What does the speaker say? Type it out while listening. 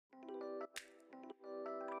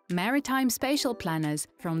Maritime Spatial Planners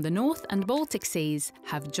from the North and Baltic Seas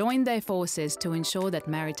have joined their forces to ensure that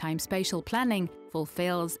maritime spatial planning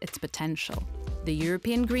fulfills its potential. The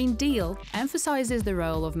European Green Deal emphasizes the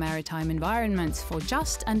role of maritime environments for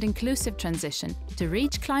just and inclusive transition to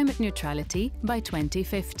reach climate neutrality by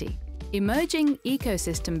 2050. Emerging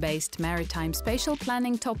ecosystem-based maritime spatial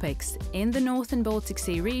planning topics in the North and Baltic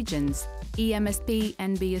Sea regions, eMSP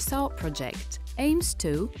NBSR project, aims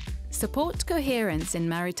to support coherence in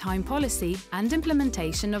maritime policy and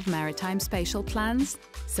implementation of maritime spatial plans,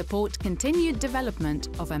 support continued development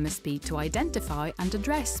of MSP to identify and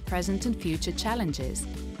address present and future challenges,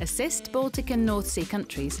 assist Baltic and North Sea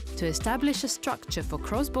countries to establish a structure for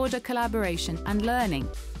cross-border collaboration and learning,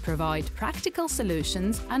 provide practical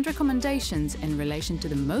solutions and recommendations in relation to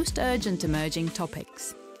the most urgent emerging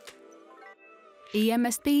topics.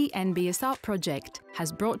 eMSP NBSR project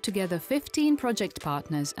has brought together 15 project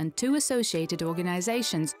partners and 2 associated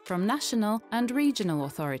organizations from national and regional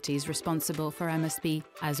authorities responsible for MSP,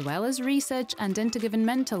 as well as research and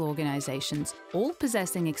intergovernmental organizations, all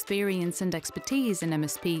possessing experience and expertise in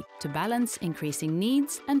MSP to balance increasing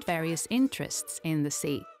needs and various interests in the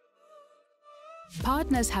sea.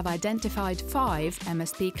 Partners have identified 5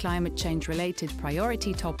 MSP climate change-related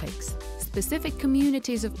priority topics. Specific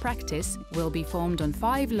communities of practice will be formed on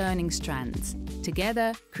 5 learning strands,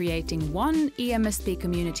 together creating 1 eMSP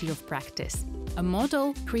community of practice, a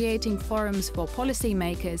model creating forums for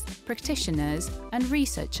policymakers, practitioners and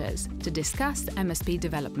researchers to discuss MSP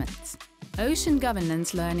developments. Ocean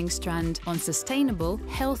governance learning strand on sustainable,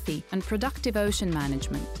 healthy and productive ocean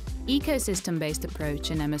management. Ecosystem-based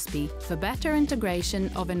approach in MSP for better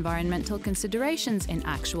integration of environmental considerations in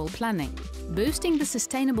actual planning, boosting the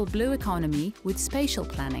sustainable blue economy with spatial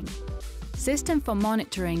planning. System for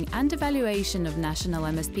monitoring and evaluation of national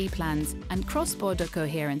MSP plans and cross-border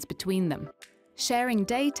coherence between them. Sharing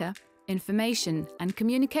data, information and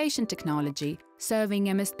communication technology serving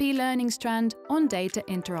MSP learning strand on data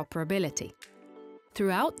interoperability.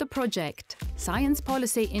 Throughout the project, Science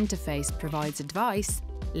Policy Interface provides advice,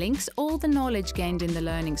 links all the knowledge gained in the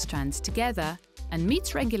learning strands together and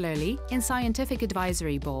meets regularly in scientific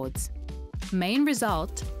advisory boards. Main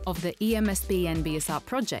result of the eMSP NBSR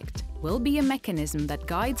project will be a mechanism that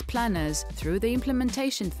guides planners through the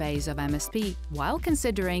implementation phase of MSP while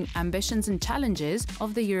considering ambitions and challenges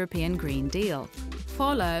of the European Green Deal.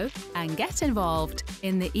 Follow and get involved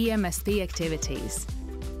in the eMSP activities.